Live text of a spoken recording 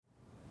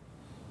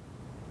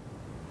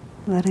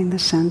letting the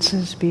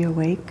senses be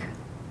awake.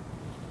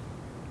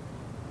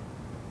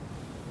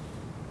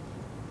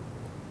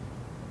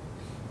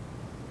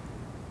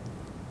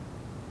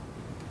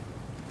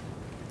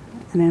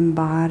 An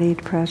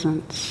embodied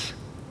presence,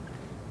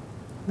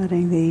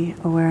 letting the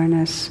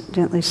awareness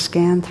gently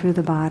scan through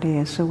the body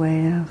as a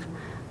way of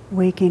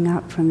waking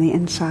up from the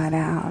inside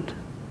out,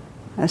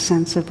 a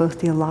sense of both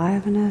the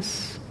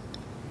aliveness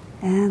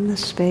and the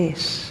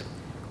space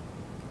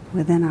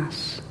within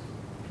us.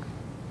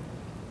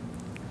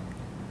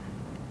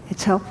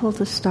 It's helpful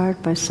to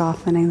start by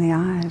softening the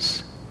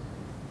eyes,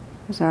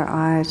 because our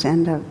eyes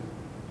end up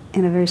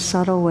in a very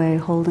subtle way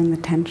holding the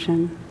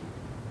tension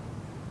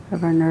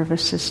of our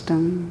nervous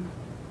system.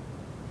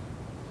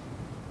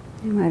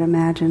 You might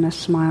imagine a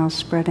smile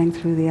spreading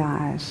through the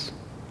eyes,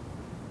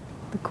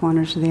 the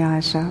corners of the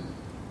eyes up,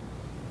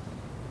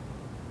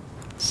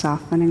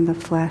 softening the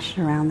flesh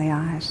around the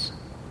eyes,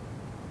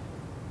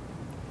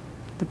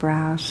 the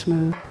brow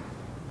smooth,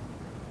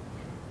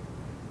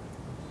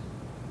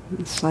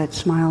 a slight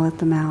smile at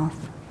the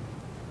mouth,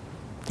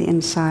 the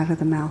inside of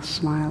the mouth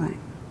smiling.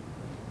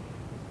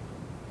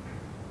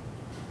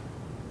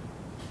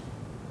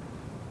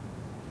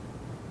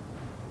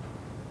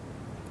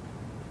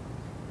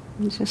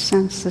 And just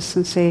sense the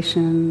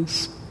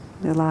sensations,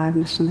 the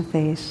aliveness in the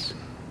face.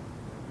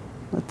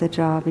 Let the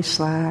jaw be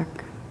slack,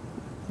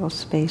 a little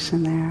space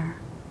in there.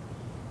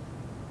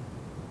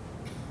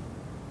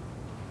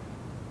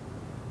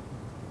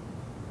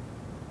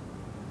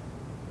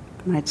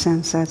 You might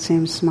sense that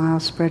same smile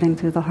spreading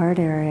through the heart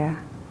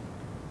area.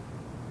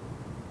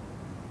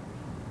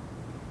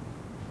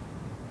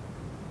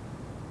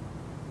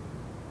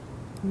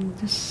 And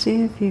just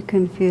see if you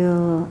can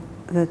feel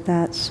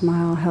that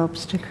smile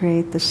helps to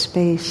create the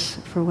space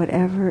for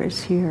whatever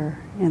is here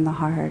in the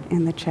heart,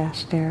 in the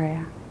chest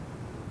area.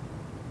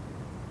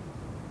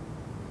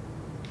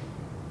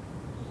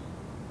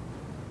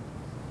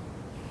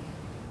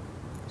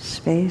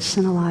 Space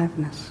and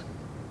aliveness.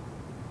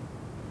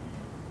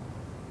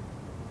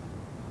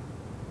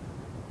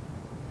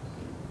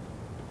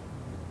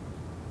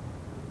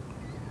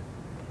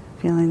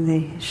 Feeling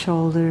the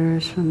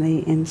shoulders from the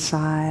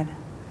inside.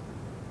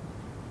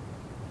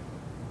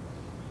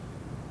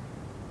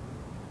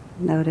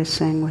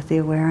 Noticing with the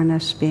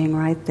awareness being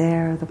right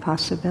there, the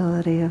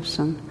possibility of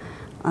some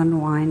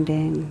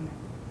unwinding,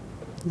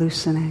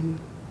 loosening,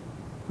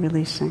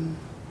 releasing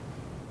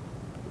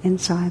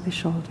inside the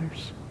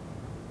shoulders.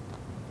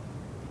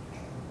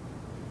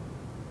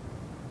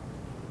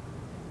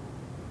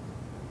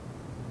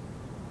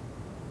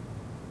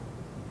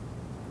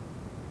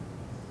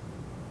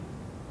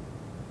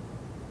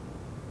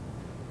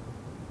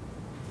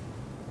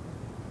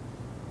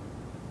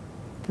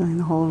 Feeling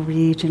the whole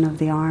region of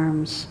the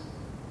arms,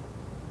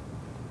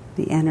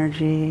 the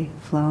energy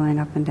flowing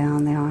up and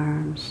down the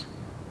arms,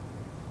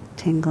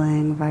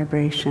 tingling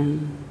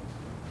vibration,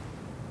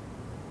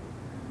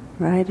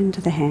 right into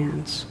the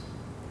hands.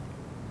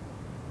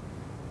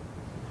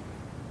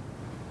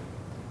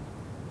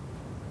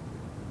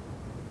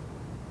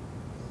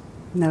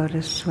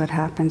 Notice what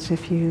happens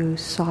if you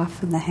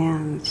soften the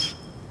hands.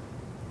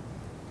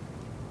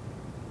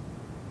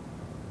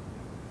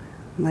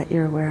 Let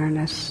your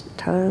awareness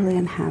totally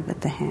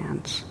inhabit the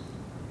hands.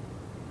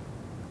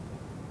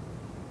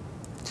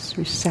 Just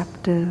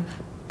receptive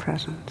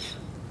presence.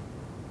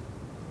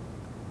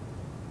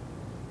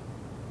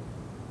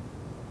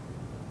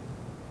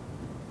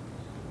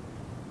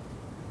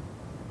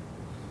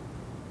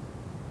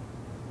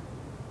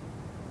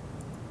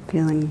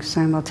 Feeling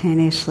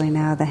simultaneously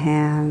now the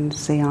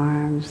hands, the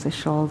arms, the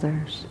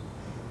shoulders.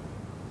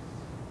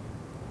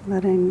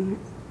 Letting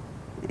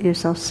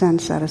yourself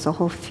sense that as a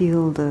whole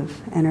field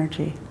of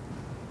energy.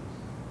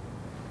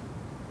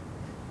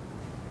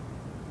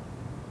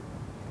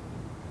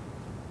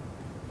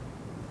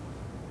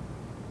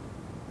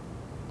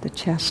 The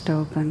chest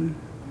open.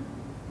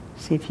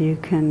 See if you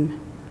can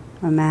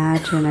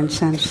imagine and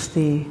sense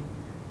the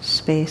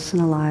space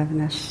and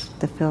aliveness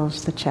that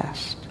fills the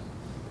chest.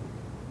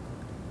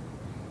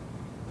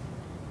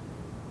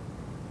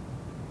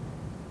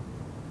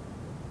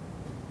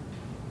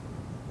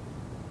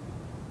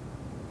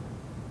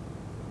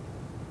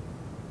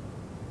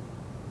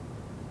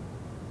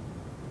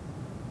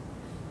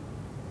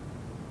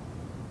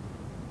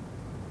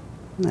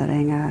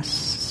 Letting us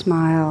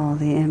smile,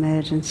 the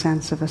image and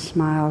sense of a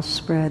smile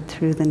spread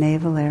through the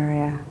navel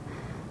area,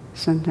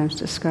 sometimes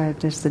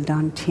described as the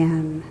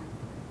dantian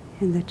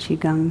in the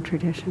Qigong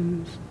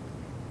traditions.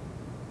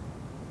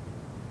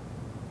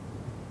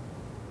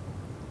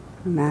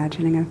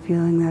 Imagining and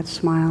feeling that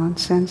smile and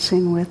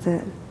sensing with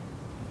it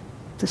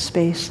the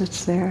space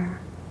that's there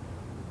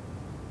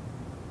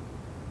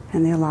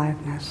and the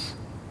aliveness,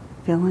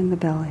 filling the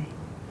belly.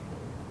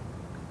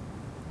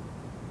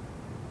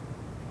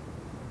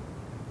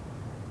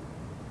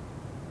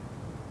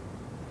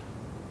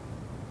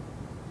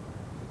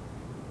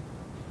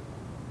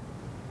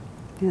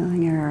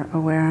 Feeling your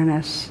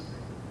awareness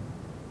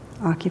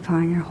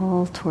occupying your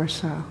whole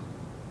torso.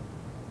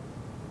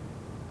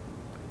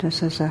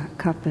 Just as a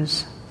cup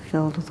is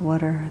filled with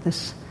water.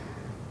 This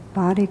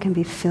body can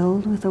be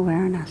filled with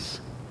awareness,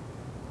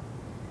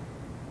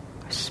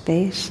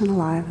 space and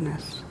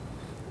aliveness.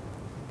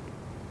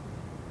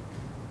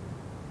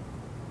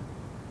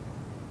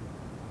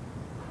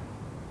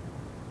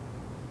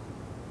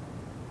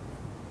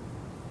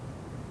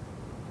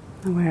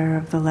 Aware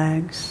of the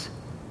legs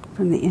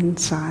from the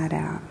inside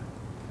out.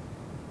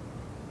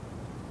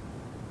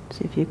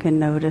 See if you can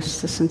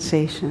notice the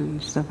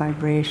sensations, the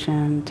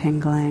vibration,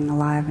 tingling,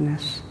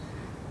 aliveness.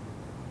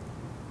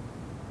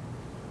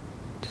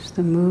 Just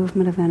the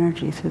movement of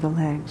energy through the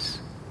legs.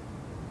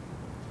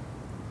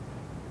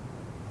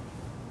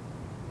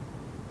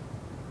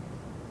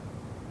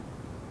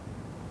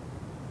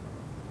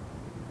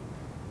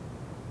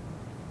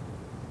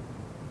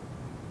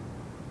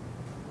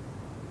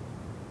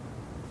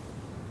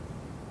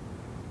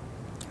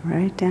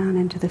 Right down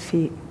into the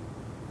feet.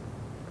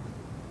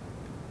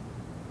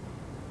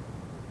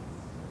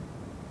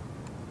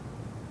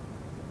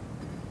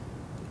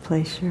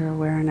 Place your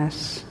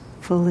awareness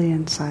fully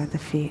inside the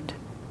feet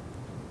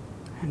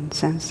and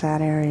sense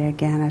that area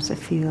again as a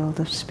field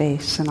of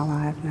space and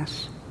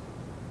aliveness,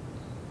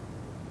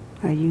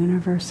 a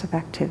universe of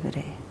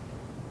activity.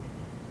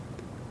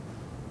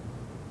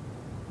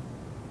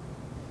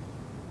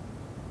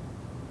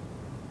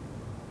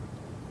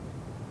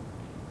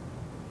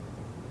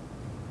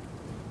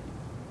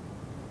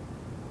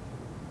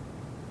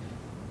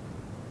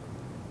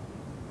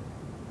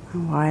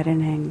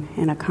 Widening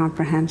in a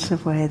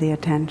comprehensive way the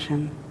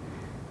attention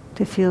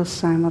to feel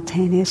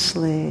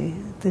simultaneously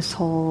this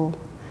whole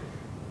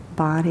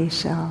body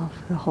self,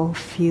 the whole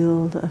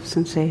field of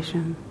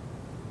sensation.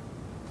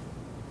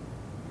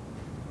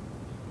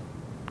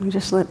 And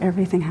just let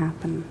everything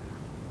happen.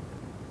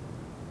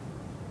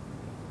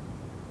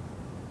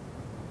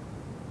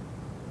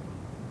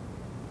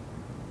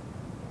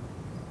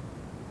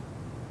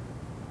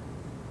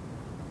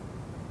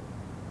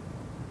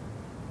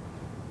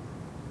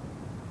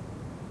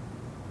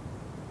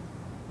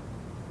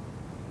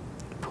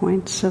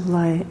 Points of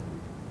light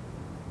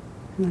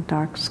in the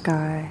dark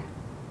sky,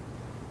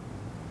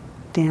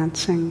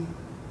 dancing,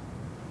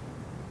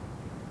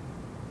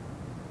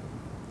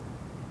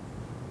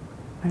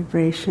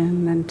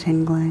 vibration and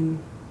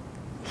tingling,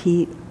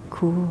 heat,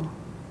 cool,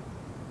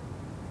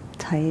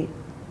 tight,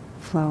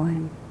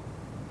 flowing,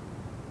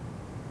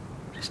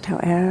 just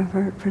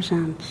however it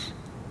presents,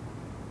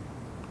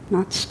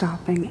 not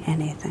stopping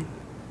anything.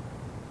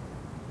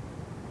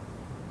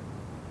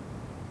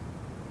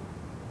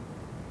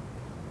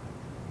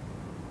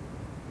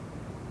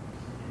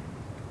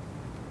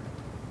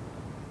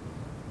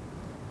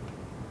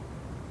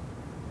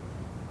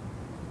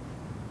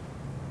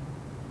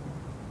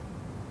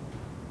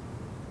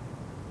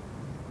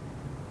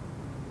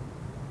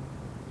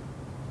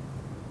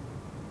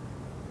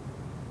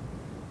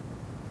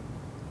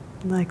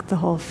 Like the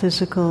whole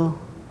physical,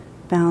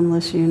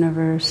 boundless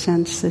universe,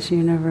 sense this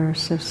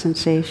universe of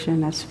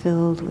sensation as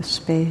filled with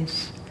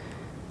space.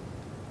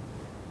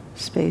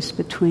 Space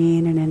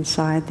between and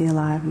inside the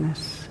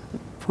aliveness, the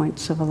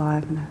points of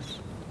aliveness.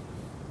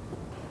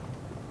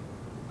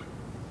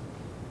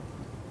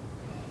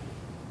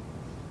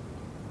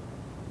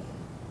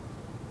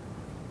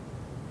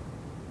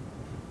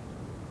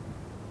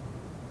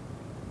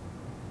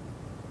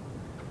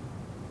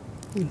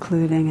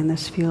 Including in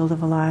this field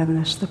of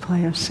aliveness the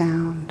play of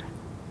sound.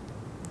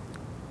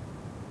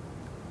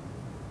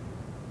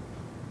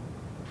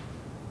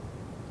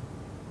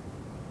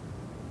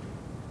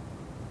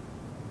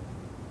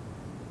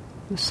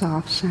 The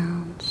soft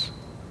sounds.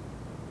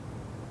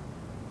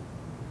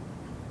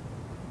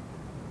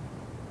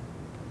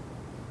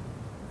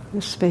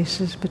 The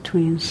spaces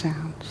between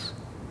sounds.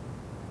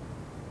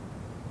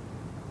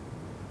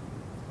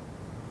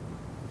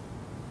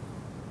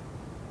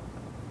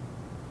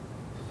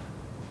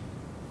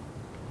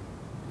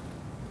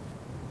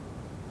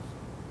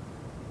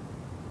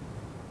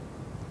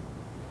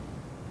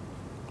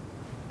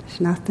 There's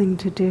nothing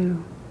to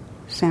do.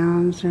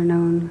 Sounds are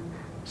known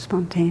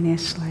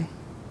spontaneously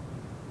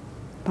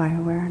by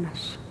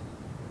awareness.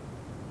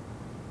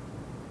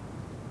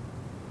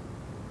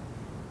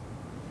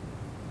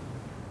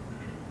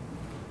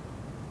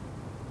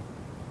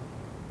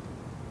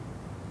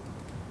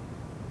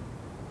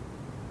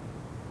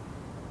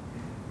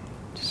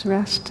 Just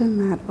rest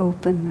in that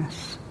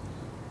openness,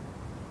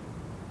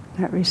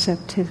 that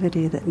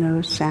receptivity that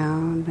knows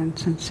sound and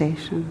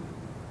sensation.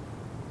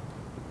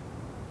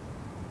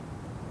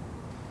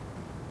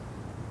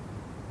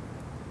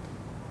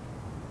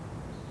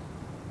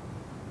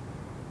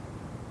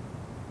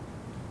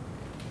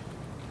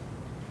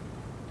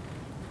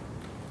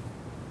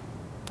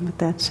 With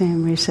that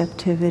same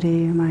receptivity,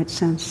 you might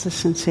sense the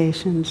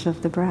sensations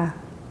of the breath.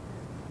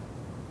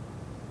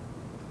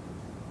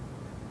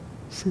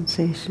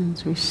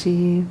 Sensations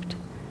received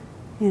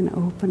in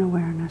open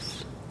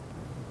awareness.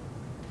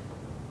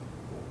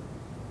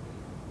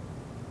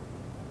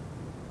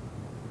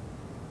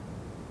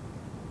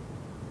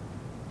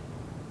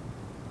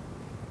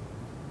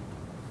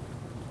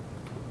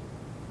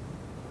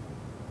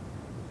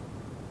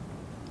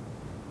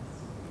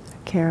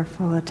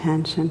 careful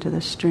attention to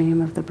the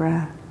stream of the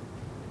breath,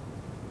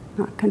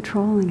 not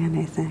controlling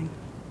anything,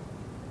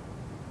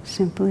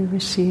 simply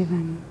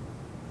receiving.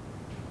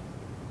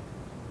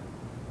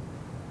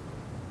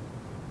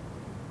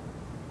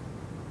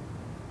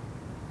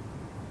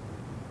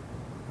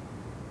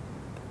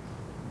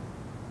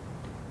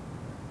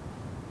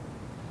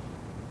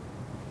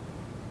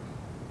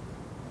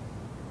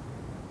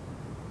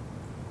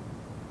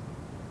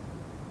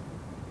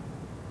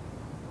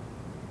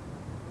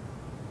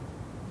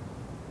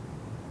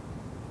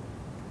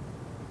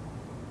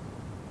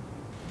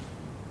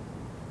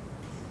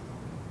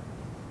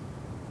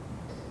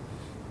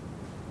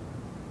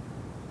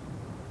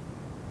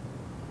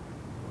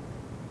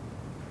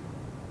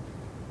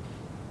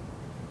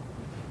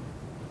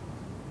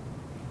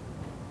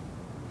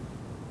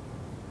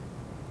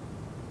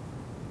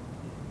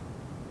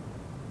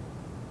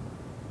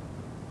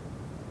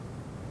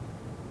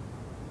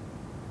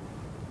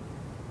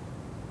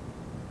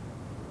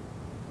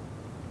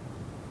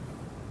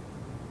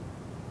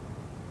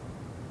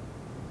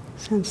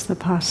 Sense the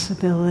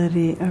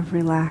possibility of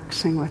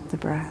relaxing with the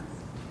breath.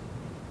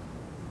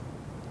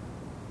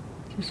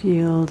 Just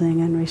yielding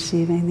and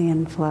receiving the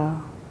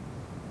inflow.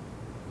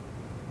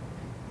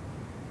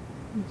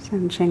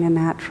 Sensing a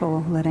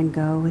natural letting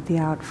go with the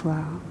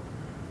outflow.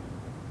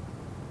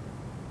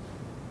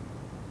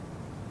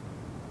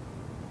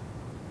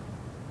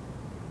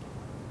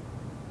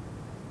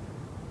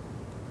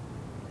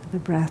 The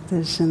breath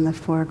is in the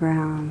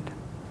foreground,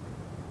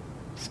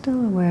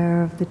 still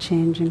aware of the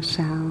changing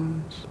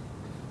sounds,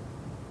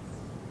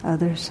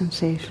 other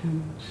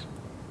sensations.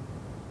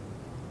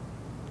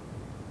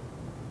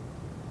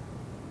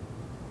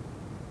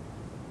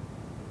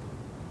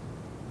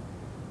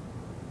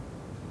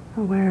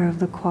 Aware of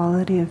the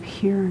quality of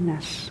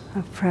here-ness,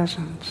 of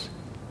presence.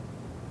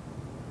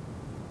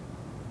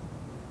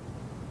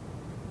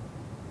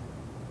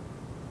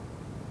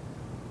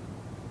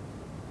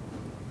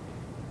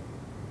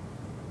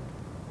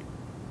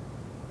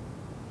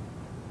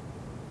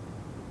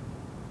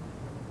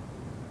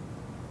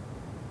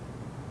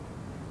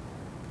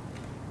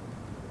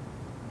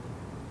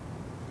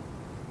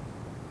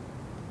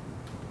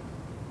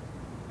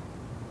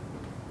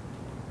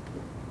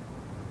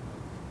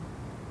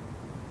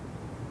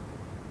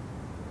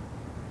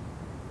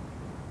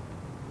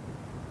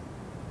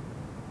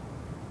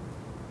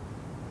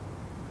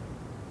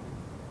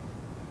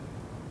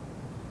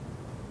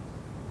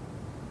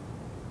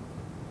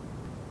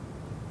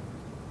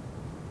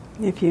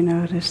 If you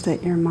notice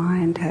that your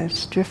mind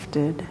has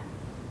drifted,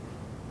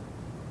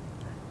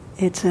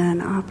 it's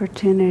an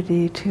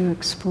opportunity to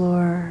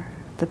explore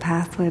the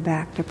pathway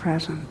back to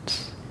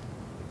presence.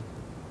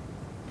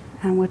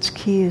 And what's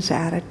key is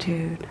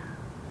attitude,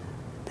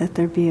 that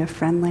there be a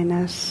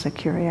friendliness, a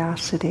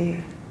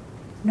curiosity,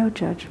 no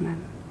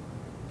judgment.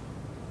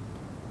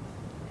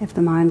 If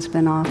the mind's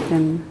been off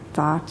in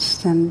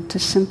thoughts, then to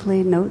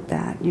simply note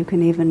that. You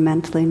can even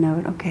mentally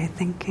note, okay,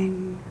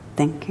 thinking.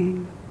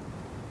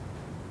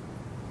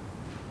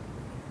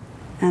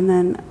 And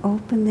then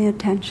open the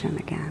attention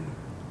again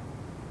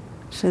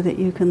so that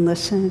you can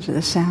listen to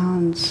the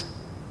sounds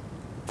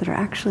that are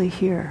actually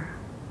here.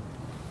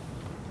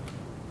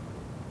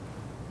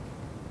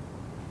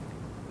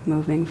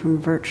 Moving from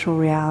virtual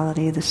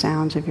reality, the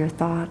sounds of your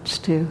thoughts,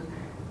 to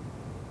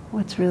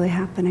what's really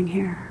happening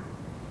here.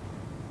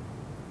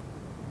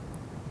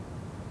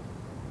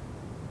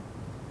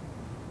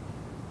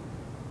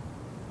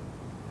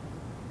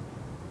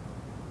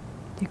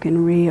 You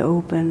can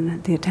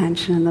reopen the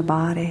attention in the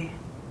body.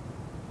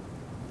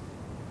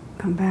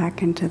 Come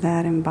back into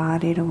that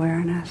embodied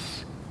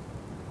awareness.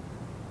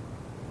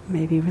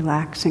 Maybe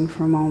relaxing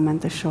for a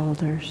moment the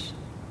shoulders.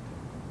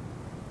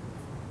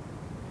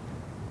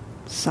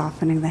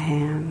 Softening the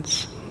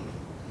hands.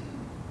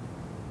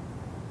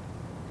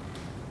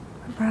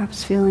 Or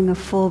perhaps feeling a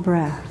full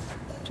breath,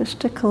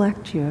 just to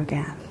collect you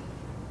again.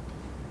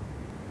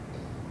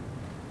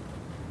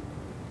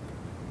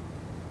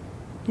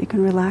 You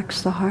can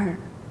relax the heart.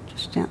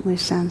 Just gently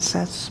sense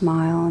that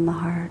smile in the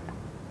heart.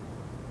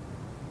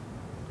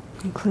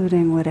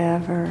 Including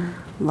whatever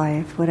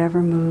life,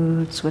 whatever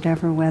moods,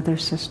 whatever weather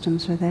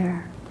systems are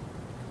there.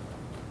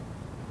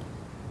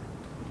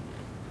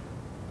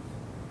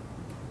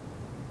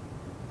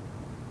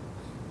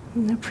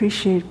 And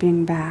appreciate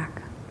being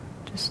back,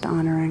 just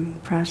honoring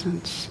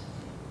presence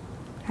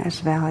as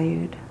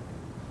valued,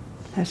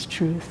 as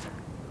truth.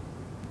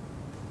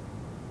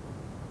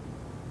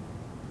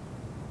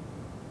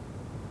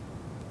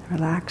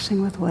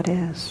 Relaxing with what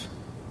is.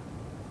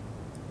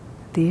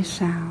 These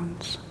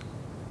sounds.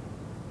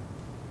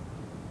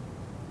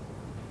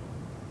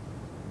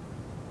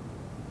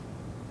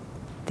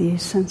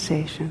 These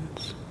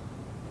sensations.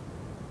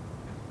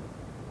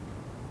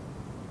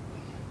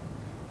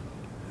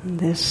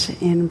 This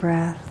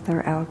in-breath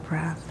or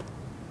out-breath.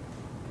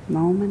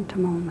 Moment to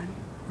moment,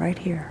 right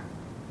here.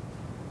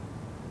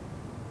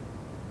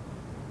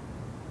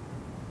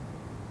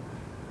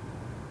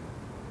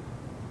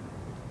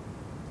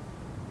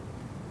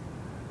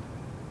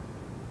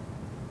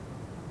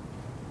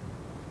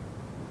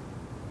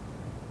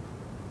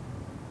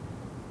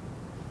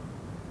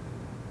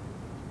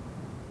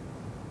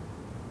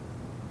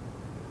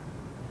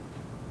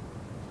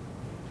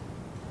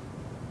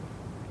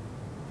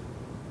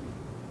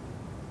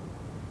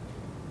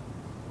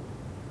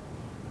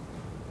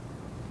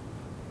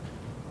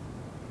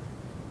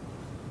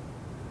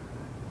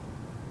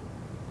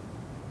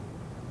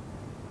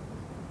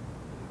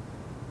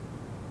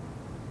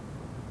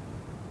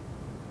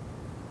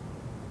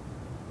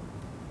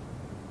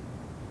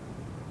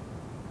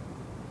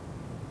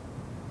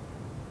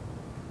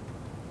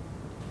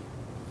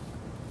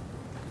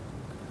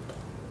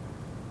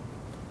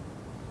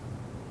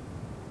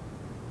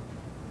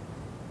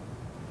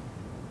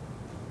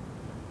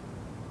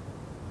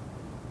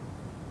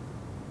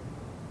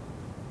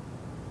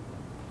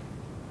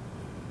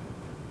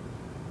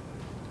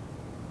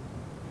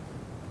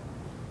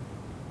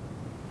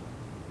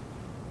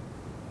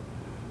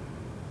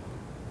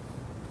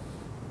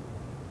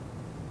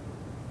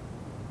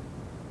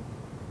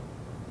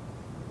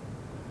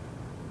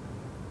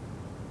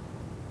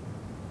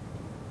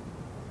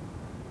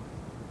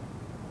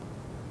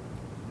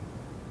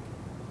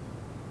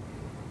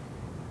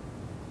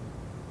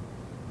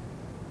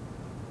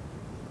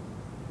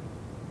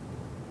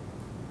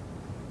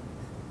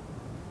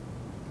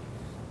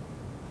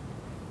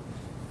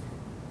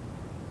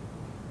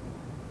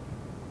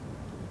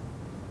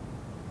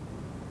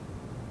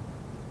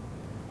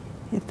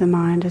 If the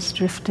mind is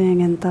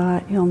drifting in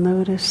thought, you'll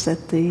notice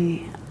that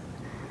the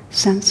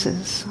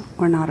senses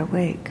were not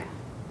awake.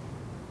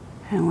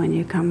 And when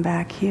you come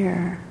back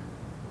here,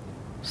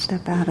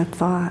 step out of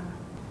thought,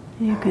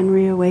 you can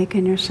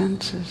reawaken your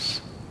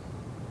senses,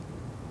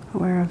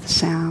 aware of the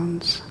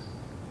sounds,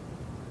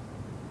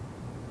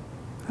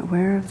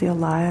 aware of the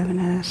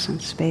aliveness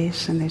and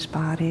space in these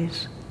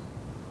bodies.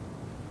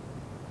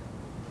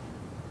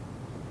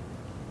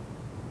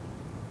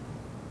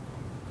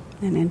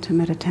 An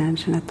intimate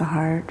attention at the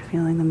heart,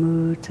 feeling the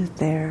mood that's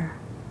there.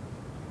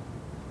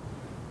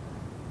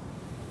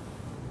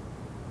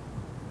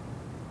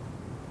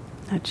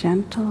 A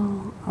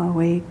gentle,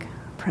 awake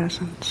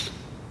presence.